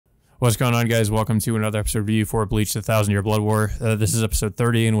What's going on, guys? Welcome to another episode of review for Bleach: The Thousand-Year Blood War. This is episode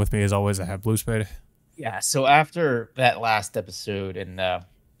 30, and with me, as always, I have Blue Spade. Yeah, so after that last episode, and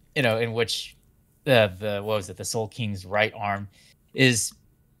in which the what was it, the Soul King's right arm is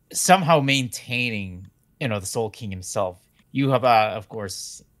somehow maintaining, the Soul King himself. Yuhaba, of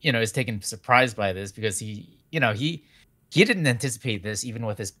course, is taken surprised by this because he didn't anticipate this, even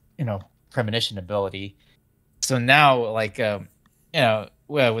with his premonition ability. So now,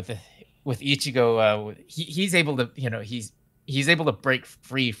 well, with Ichigo, he's able to, he's able to break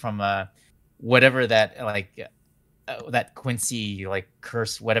free from whatever that that Quincy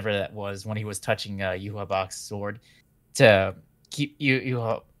curse, whatever that was, when he was touching Yuhaba's sword, to keep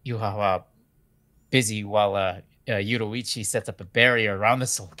Yuhaba busy while Yudoichi sets up a barrier around the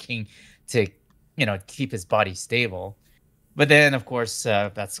Soul King to keep his body stable. But then, of course,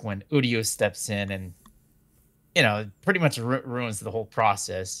 that's when Uryu steps in and pretty much ruins the whole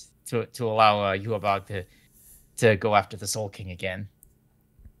process to allow Yuhaba to go after the Soul King again.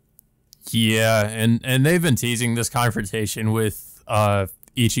 Yeah, and they've been teasing this confrontation with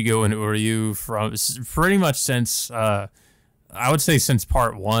Ichigo and Uryu from pretty much since I would say since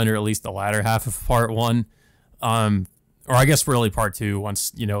part one, or at least the latter half of part one, or I guess really part two.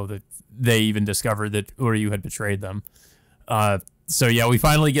 Once that they even discovered that Uryu had betrayed them. So yeah, we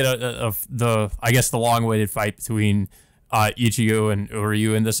finally get the long-awaited fight between Ichigo and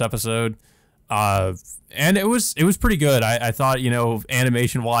Uryu in this episode. And it was pretty good. I thought,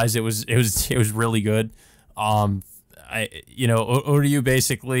 animation wise, it was really good. Uryu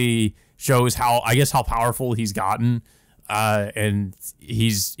basically shows how powerful he's gotten. And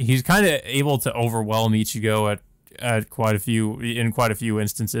he's kind of able to overwhelm Ichigo at quite a few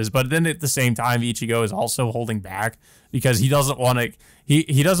instances. But then at the same time, Ichigo is also holding back because he doesn't want to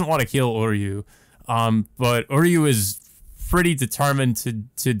kill Uryu. But Uryu is pretty determined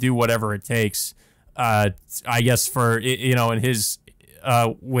to do whatever it takes. I guess for in his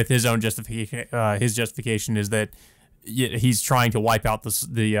with his own justification. His justification is that he's trying to wipe out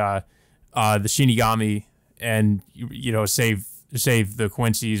the Shinigami and save the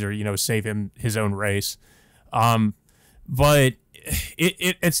Quincy's, or save his own race. But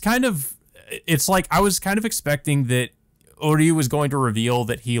it's like I was kind of expecting that Uryu was going to reveal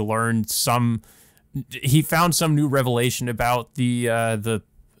that he found some new revelation about the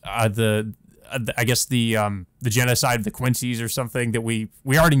genocide of the Quincy's or something that we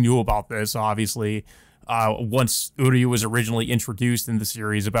already knew about this, obviously, once Uryu was originally introduced in the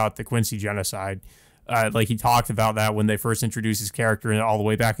series about the Quincy genocide. He talked about that when they first introduced his character all the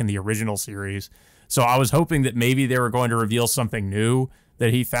way back in the original series. So I was hoping that maybe they were going to reveal something new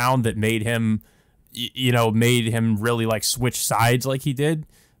that he found that made him really switch sides like he did.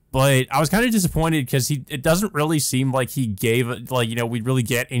 But I was kind of disappointed because it doesn't really seem like he gave we'd really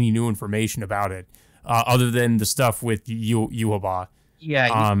get any new information about it other than the stuff with Yuhaba.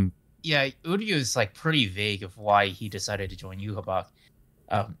 Yeah, Uryu is pretty vague of why he decided to join Yuhaba.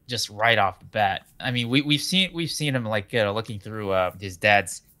 Just right off the bat. I mean, we've seen him looking through his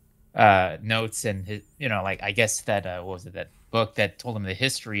dad's notes and his I guess that what was it, that book that told him the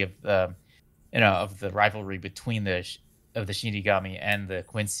history of of the rivalry between the Shinigami and the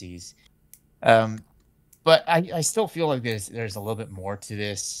Quincy's. But I still feel like there's a little bit more to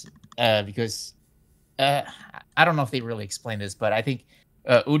this because I don't know if they really explained this, but I think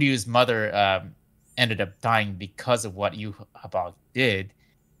Uryu's mother ended up dying because of what Yuhaba did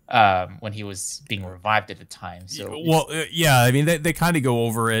when he was being revived at the time. So yeah, I mean they kind of go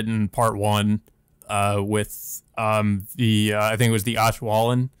over it in part one with the I think it was the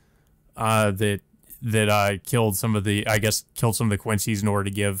Ashwalan that killed some of the Quincy's in order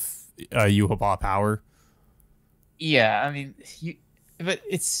to give Yuhaba power. Yeah, I mean, you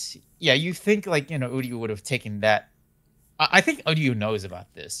think Uryu would have taken that. I think Uryu knows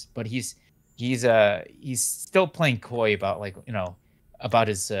about this, but he's still playing coy about about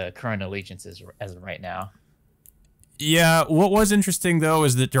his current allegiances as of right now. Yeah, what was interesting though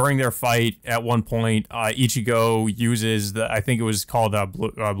is that during their fight, at one point, Ichigo uses I think it was called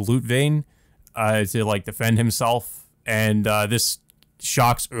Blood Vein to defend himself, and this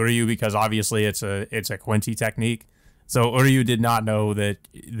shocks Uryu because obviously it's a Quincy technique. So Uryu did not know that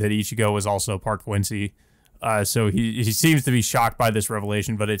Ichigo was also part Quincy. So he seems to be shocked by this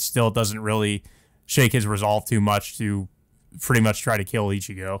revelation, but it still doesn't really shake his resolve too much to pretty much try to kill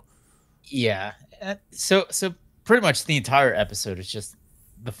Ichigo. Yeah. So pretty much the entire episode is just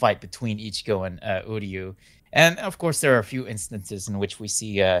the fight between Ichigo and Uryu. And of course there are a few instances in which we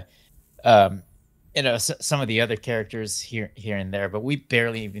see some of the other characters here and there, but we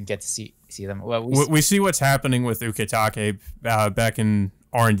barely even get to see them. Well, we see what's happening with Ukitake back in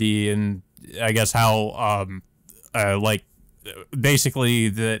R&D and I guess how like basically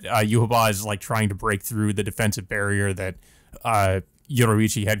that Yuhaba is like trying to break through the defensive barrier that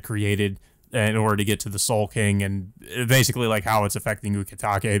Yoruichi had created in order to get to the Soul King, and basically like how it's affecting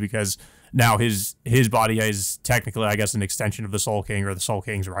Ukitake, because now his body is technically, I guess, an extension of the Soul King, or the Soul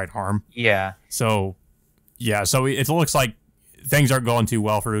King's right arm. Yeah. So yeah, so it looks like things aren't going too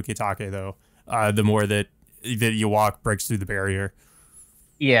well for Ukitake though. The more that Yuwak breaks through the barrier.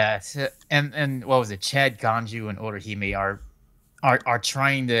 Yeah, and what was it? Chad, Ganju, and Orihime are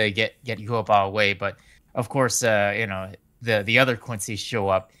trying to get Yuhaba away, but of course, the other Quincy show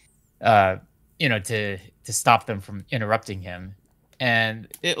up, to stop them from interrupting him, and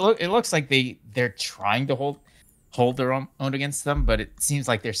it looks like they're trying to hold their own against them, but it seems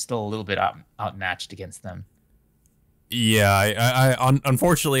like they're still a little bit outmatched against them. Yeah, I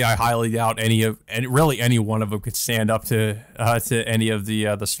unfortunately I highly doubt any one of them could stand up to any of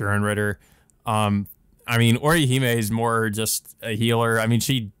the Stern Ritter. I mean, Orihime is more just a healer. I mean,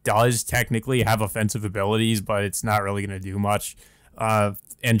 she does technically have offensive abilities, but it's not really going to do much.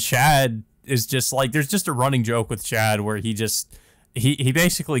 And Chad is just like, there's just a running joke with Chad where he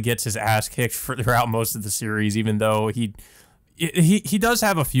basically gets his ass kicked throughout most of the series, even though he does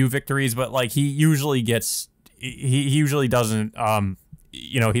have a few victories, but like he usually doesn't he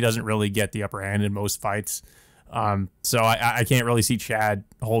doesn't really get the upper hand in most fights. So I can't really see Chad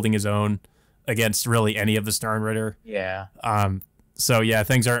holding his own against really any of the Stern Ritter. Yeah. So yeah,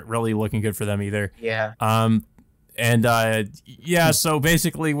 things aren't really looking good for them either. Yeah. So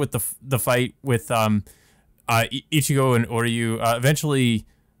basically with the fight with Ichigo and Oryu, eventually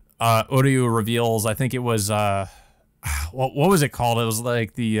Oryu reveals, I think it was what was it called? It was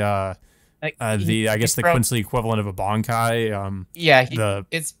like the Quincy equivalent of a Bankai.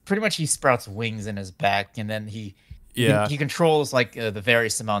 It's pretty much he sprouts wings in his back, and then he controls like the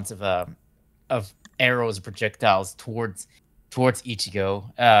various amounts of arrows, projectiles towards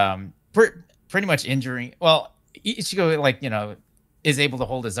Ichigo. Pretty much injuring. Well, Ichigo is able to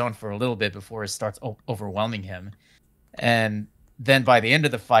hold his own for a little bit before it starts overwhelming him, and then by the end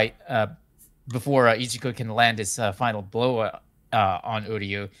of the fight, before Ichigo can land his final blow on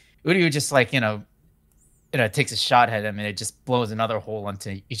Uryu. Uryu just takes a shot at him, and it just blows another hole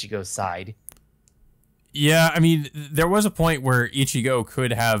onto Ichigo's side. Yeah, I mean, there was a point where Ichigo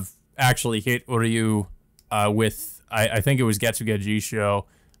could have actually hit Uryu with, I think it was Getsuga Jisho,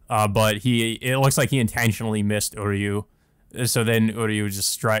 but it looks like he intentionally missed Uryu. So then Uryu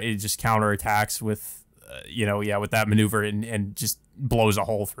just counterattacks with, with that maneuver and just blows a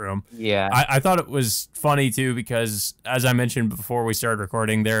hole through him. Yeah. I thought it was funny too, because as I mentioned before we started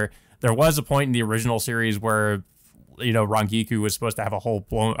recording, there was a point in the original series where, Rangiku was supposed to have a hole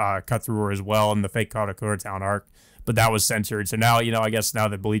cut through her as well in the fake Karakura Town arc, but that was censored. So now, I guess now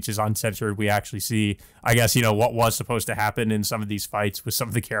that Bleach is uncensored, we actually see, I guess, what was supposed to happen in some of these fights with some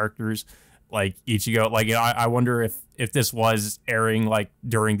of the characters, like Ichigo. Like, I wonder if this was airing like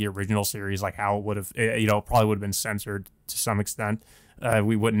during the original series, like how it would have, probably would have been censored to some extent.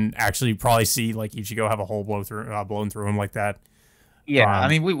 We wouldn't actually probably see like Ichigo have a hole blown through him like that. Yeah, I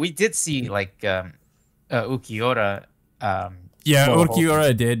mean, we did see like Ukiura.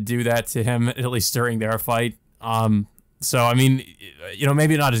 Ukiura did do that to him, at least during their fight. So I mean,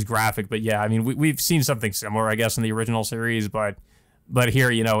 maybe not as graphic, but yeah, I mean, we've seen something similar, I guess, in the original series, but here,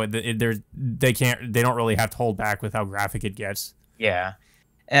 they don't really have to hold back with how graphic it gets. Yeah,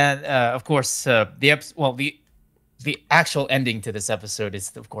 and of course, the actual ending to this episode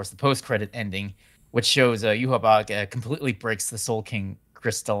is, of course, the post-credit ending, which shows Yuhaba completely breaks the Soul King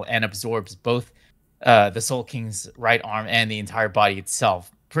crystal and absorbs both the Soul King's right arm and the entire body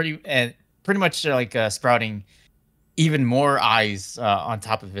itself. Pretty much like sprouting even more eyes on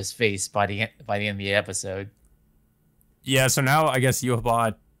top of his face by the end of the episode. Yeah, so now I guess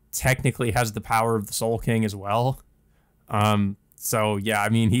Yuhaba technically has the power of the Soul King as well. So yeah, I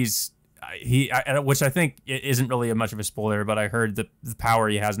mean, which I think isn't really much of a spoiler, but I heard the power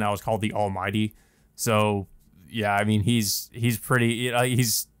he has now is called the Almighty. So yeah, I mean, he's pretty,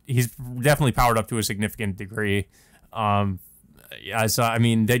 he's definitely powered up to a significant degree. Yeah, so I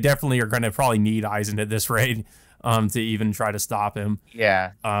mean, they definitely are going to probably need Aizen at this rate to even try to stop him.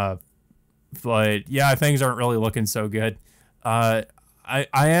 Yeah. But yeah, things aren't really looking so good. I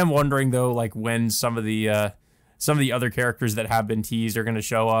am wondering though, like when some of the other characters that have been teased are going to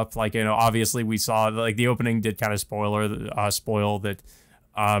show up. Like, obviously we saw like the opening did kind of spoil that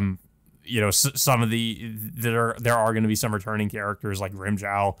some of there are going to be some returning characters like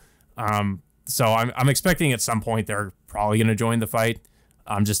Grimjow. So I'm expecting at some point they're probably going to join the fight.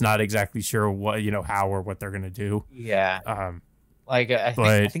 I'm just not exactly sure what, how or what they're going to do. Yeah. Like I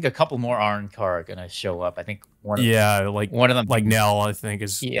But think a couple more Arncar are gonna show up. I think yeah, one of them like being Nell, I think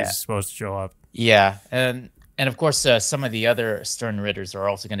yeah. is supposed to show up. Yeah, and of course, some of the other Stern Ritters are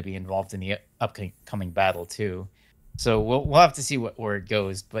also going to be involved in the upcoming battle too. So we'll have to see where it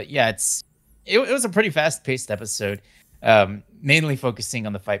goes. But yeah, it was a pretty fast paced episode, mainly focusing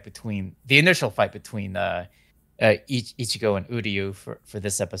on the initial fight between Ichigo and Uryu for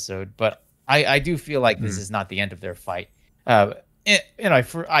this episode. But I do feel like this Mhm. is not the end of their fight.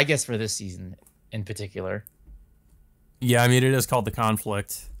 For I guess for this season in particular. Yeah, I mean it is called the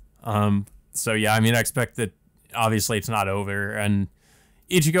conflict. So yeah, I mean I expect that obviously it's not over, and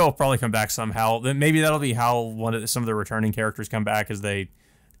Ichigo will probably come back somehow. Then maybe that'll be how some of the returning characters come back, as they,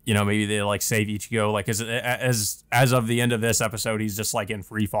 maybe they like save Ichigo. Like as of the end of this episode, he's just like in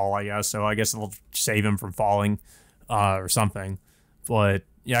free fall, I guess. So I guess they'll save him from falling, or something. But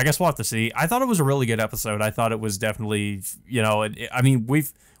yeah, I guess we'll have to see. I thought it was a really good episode. I thought it was definitely, I mean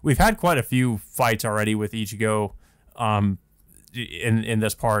we've had quite a few fights already with Ichigo, in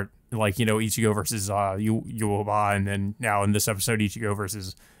this part. Like, Ichigo versus Yuoba, and then now in this episode, Ichigo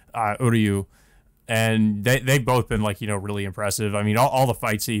versus Uryu. And they've both been, like, really impressive. I mean, all the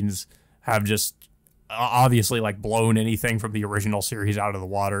fight scenes have just obviously, like, blown anything from the original series out of the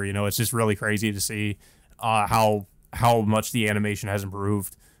water. It's just really crazy to see how much the animation has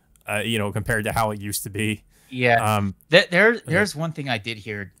improved, compared to how it used to be. Yeah. There's one thing I did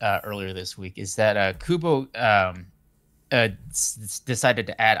hear earlier this week is that Kubo decided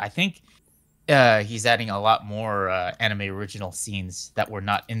to add. I think he's adding a lot more anime original scenes that were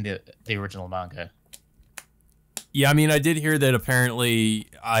not in the original manga. Yeah, I mean, I did hear that apparently,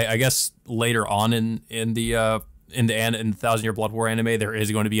 I guess later on in the Thousand Year Blood War anime, there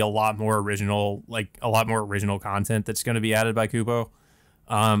is going to be a lot more original content that's going to be added by Kubo.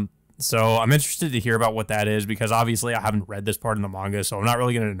 So I'm interested to hear about what that is, because obviously I haven't read this part in the manga, so I'm not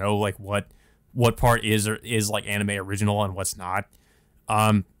really going to know like what part is like anime original and what's not.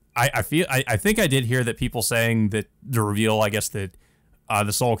 I think I did hear that people saying that the reveal, I guess, that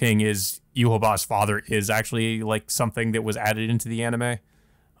the Soul King is Yuhoba's father is actually like something that was added into the anime.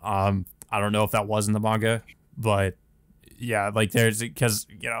 I don't know if that was in the manga, but yeah, like because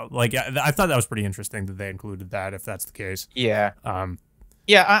like I thought that was pretty interesting that they included that, if that's the case. Yeah.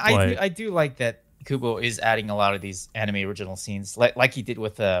 Yeah, I do like that Kubo is adding a lot of these anime original scenes, like he did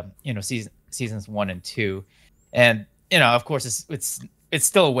with seasons 1 and 2, and of course it's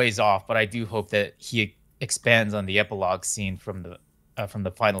still a ways off, but I do hope that he expands on the epilogue scene from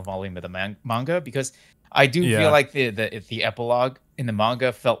the final volume of the manga, because I do feel like the epilogue in the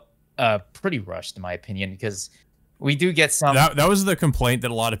manga felt pretty rushed, in my opinion, because we do get some. That was the complaint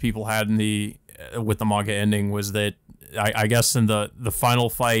that a lot of people had with the manga ending, was that I guess in the final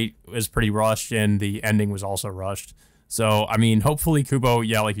fight was pretty rushed, and the ending was also rushed. So I mean, hopefully Kubo,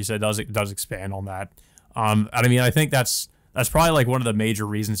 yeah, like you said, does expand on that. I mean, I think that's probably like one of the major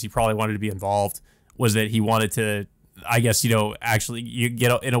reasons he probably wanted to be involved, was that he wanted to, I guess, actually you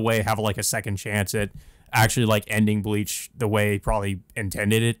get in a way have like a second chance at actually like ending Bleach the way he probably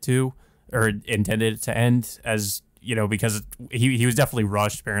intended it to end, as because he was definitely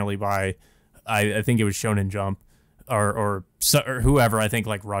rushed apparently by I think it was Shonen Jump or whoever, I think,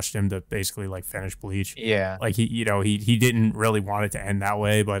 like rushed him to basically like finish Bleach. Yeah. Like he didn't really want it to end that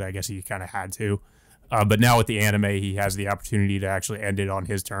way, but I guess he kind of had to. But now with the anime, he has the opportunity to actually end it on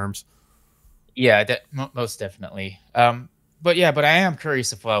his terms. Yeah, most definitely. But I am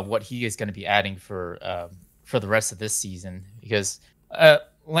curious of what he is going to be adding for the rest of this season, because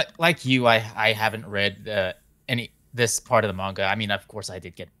like you, I haven't read this part of the manga. I mean, of course, I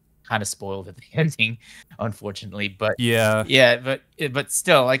did get kind of spoiled at the ending, unfortunately. But but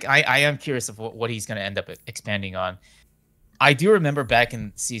still, like I am curious of what he's going to end up expanding on. I do remember back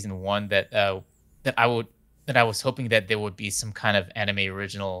in season 1 that I was hoping that there would be some kind of anime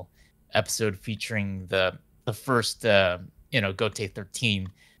original episode featuring the first Gote 13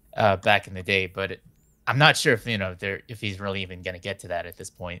 back in the day, but I'm not sure if he's really even going to get to that at this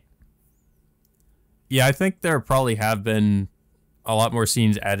point. Yeah, I think there probably have been a lot more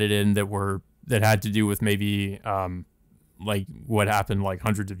scenes added in that had to do with maybe like what happened like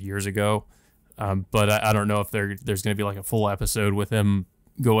hundreds of years ago. But I don't know if there's going to be like a full episode with him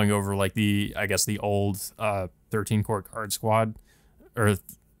going over like the old 13 Court Guard squad, or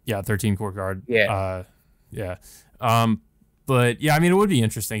 13 Court Guard. Yeah. But yeah, I mean, it would be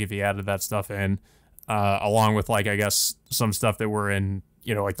interesting if he added that stuff in, along with like, I guess, some stuff that were in,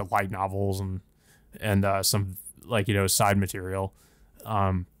 like the light novels and some like, side material.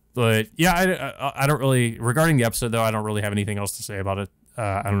 But yeah, I don't really, regarding the episode though, I don't really have anything else to say about it.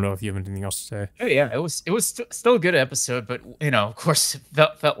 I don't know if you have anything else to say. Oh yeah, still a good episode, but of course, it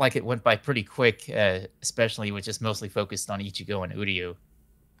felt like it went by pretty quick, especially with just mostly focused on Ichigo and Uryu.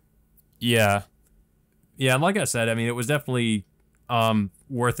 Yeah, yeah, and like I said, I mean, it was definitely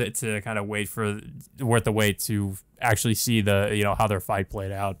worth it to kind of worth the wait to actually see the how their fight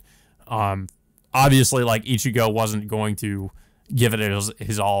played out. Obviously, like Ichigo wasn't going to give it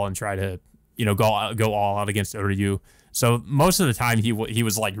his all and try to go all out against Uryu. So most of the time he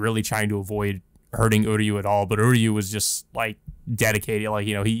was like really trying to avoid hurting Uryu at all, but Uryu was just like dedicated, like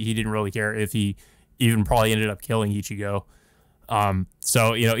he didn't really care if he even probably ended up killing Ichigo.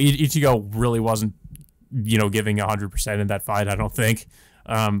 So Ichigo really wasn't giving 100% in that fight. I don't think.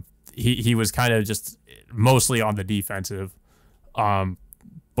 He was kind of just mostly on the defensive.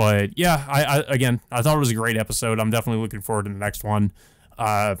 But yeah, I thought it was a great episode. I'm definitely looking forward to the next one.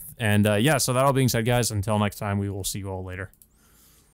 Yeah, so that all being said, guys, until next time, we will see you all later.